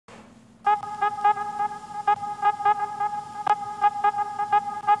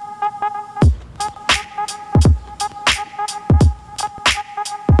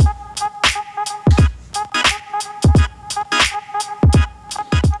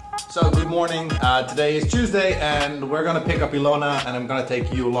So good morning, today is Tuesday and we're gonna pick up Ilona and I'm gonna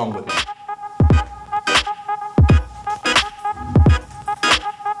take you along with me.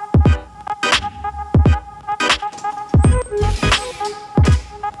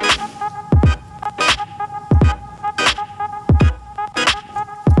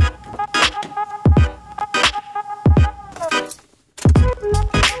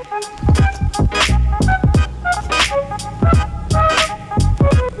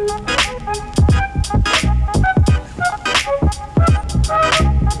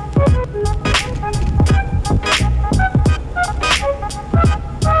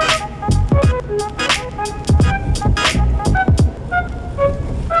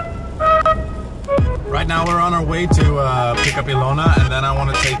 Right now we're on our way to pick up Ilona and then I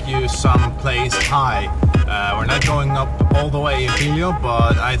want to take you someplace high. We're not going up all the way in Pilio,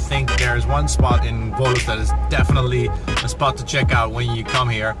 but I think there's one spot in Volos that is definitely a spot to check out when you come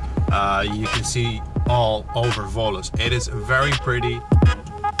here. You can see all over Volos. It is very pretty.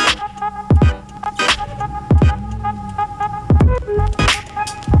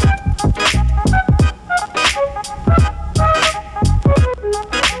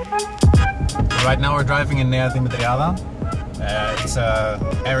 Right now we're driving in Maarten. It's an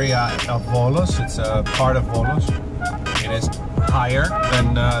area of Volos, it's a part of Volos. It is higher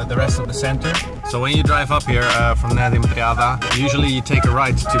than the rest of the center. So when you drive up here from Maarten, usually you take a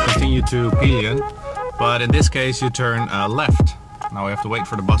right to continue to Pilion, but in this case you turn left. Now we have to wait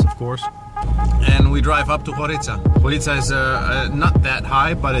for the bus, of course. And we drive up to Goritsa. Goritsa is not that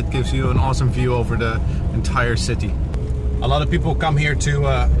high, but it gives you an awesome view over the entire city. A lot of people come here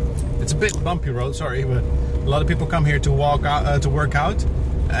to it's a bit bumpy road, sorry, but a lot of people come here to walk out, to work out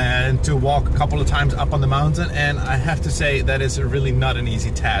and to walk a couple of times up on the mountain, and I have to say that is really not an easy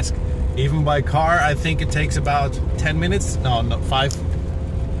task. Even by car, I think it takes about 10 minutes, no, not 5.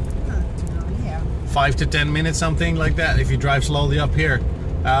 Yeah. 5 to 10 minutes, something like that, if you drive slowly up here.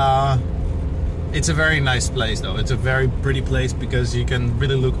 It's a very nice place though, it's a very pretty place because you can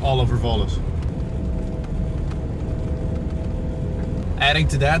really look all over Volos. Adding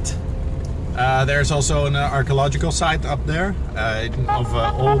to that, there's also an archaeological site up there of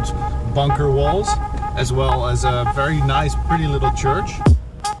old bunker walls, as well as a very nice, pretty little church.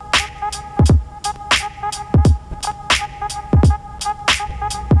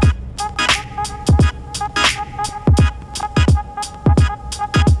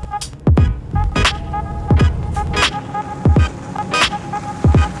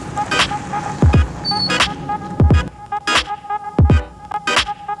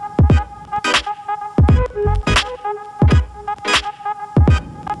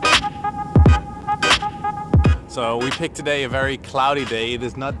 So we picked today a very cloudy day. It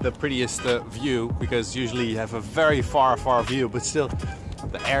is not the prettiest view because usually you have a very far view, but still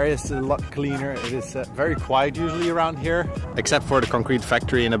the area is a lot cleaner. It is very quiet usually around here, except for the concrete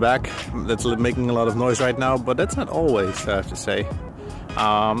factory in the back that's making a lot of noise right now, but that's not always, I have to say.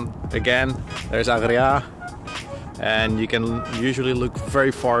 Again, there's Agria, and you can usually look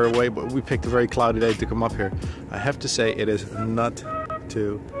very far away, but we picked a very cloudy day to come up here. I have to say it is not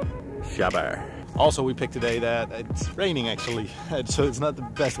too shabby. Also, we picked today that it's raining actually, so it's not the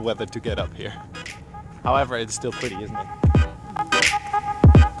best weather to get up here. However, it's still pretty, isn't it?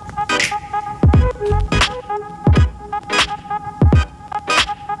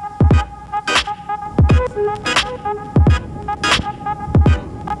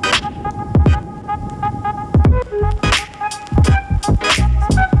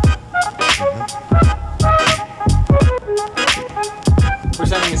 We're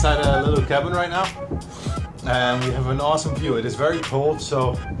standing inside a little cabin right now and we have an awesome view. It is very cold,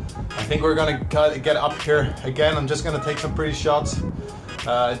 so I think we're gonna get up here again. I'm just gonna take some pretty shots.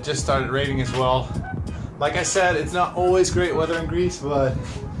 It just started raining as well. Like I said, it's not always great weather in Greece, but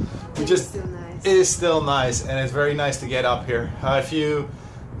it is still nice, and it's very nice to get up here. If you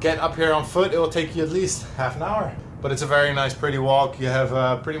get up here on foot, it will take you at least half an hour, but it's a very nice, pretty walk. You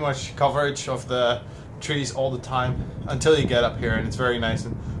have pretty much coverage of the trees all the time until you get up here, and it's very nice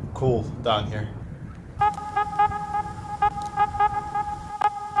and cool down here.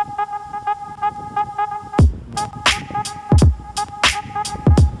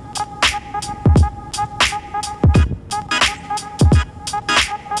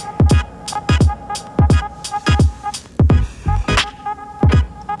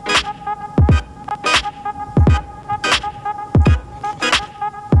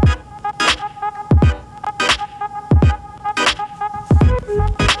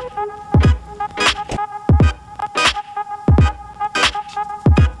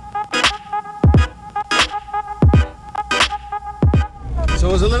 So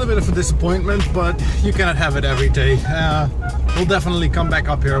it was a little bit of a disappointment, but you cannot have it every day. We'll definitely come back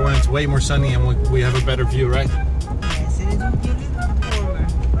up here when it's way more sunny and we have a better view, right? Yes, and it will be a little bit warmer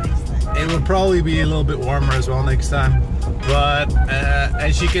next time. It will probably be a little bit warmer as well next time. But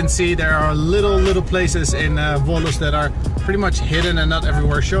as you can see, there are little places in Volos that are pretty much hidden and not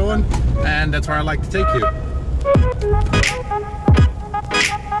everywhere shown, and that's where I like to take you.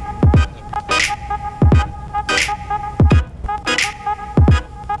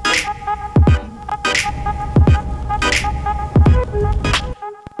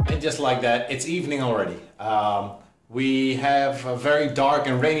 And just like that, it's evening already. We have a very dark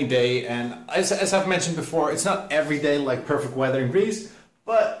and rainy day, and as I've mentioned before, it's not every day like perfect weather in Greece,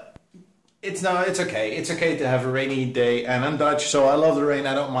 but it's okay. It's okay to have a rainy day, and I'm Dutch, so I love the rain,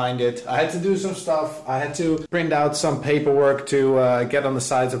 I don't mind it. I had to do some stuff. I had to print out some paperwork to get on the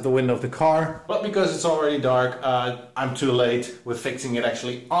sides of the window of the car, but because it's already dark, I'm too late with fixing it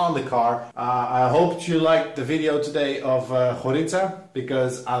actually on the car. I hope you liked the video today of Goritsa,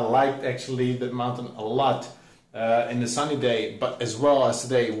 because I liked actually the mountain a lot. In the sunny day, but as well as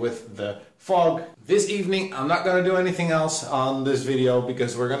today with the fog. This evening I'm not going to do anything else on this video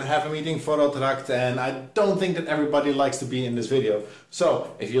because we're going to have a meeting for Rotterdam, and I don't think that everybody likes to be in this video.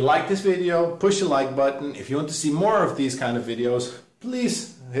 So if you like this video, push the like button. If you want to see more of these kind of videos,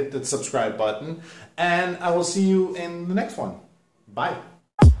 please hit the subscribe button, and I will see you in the next one. Bye.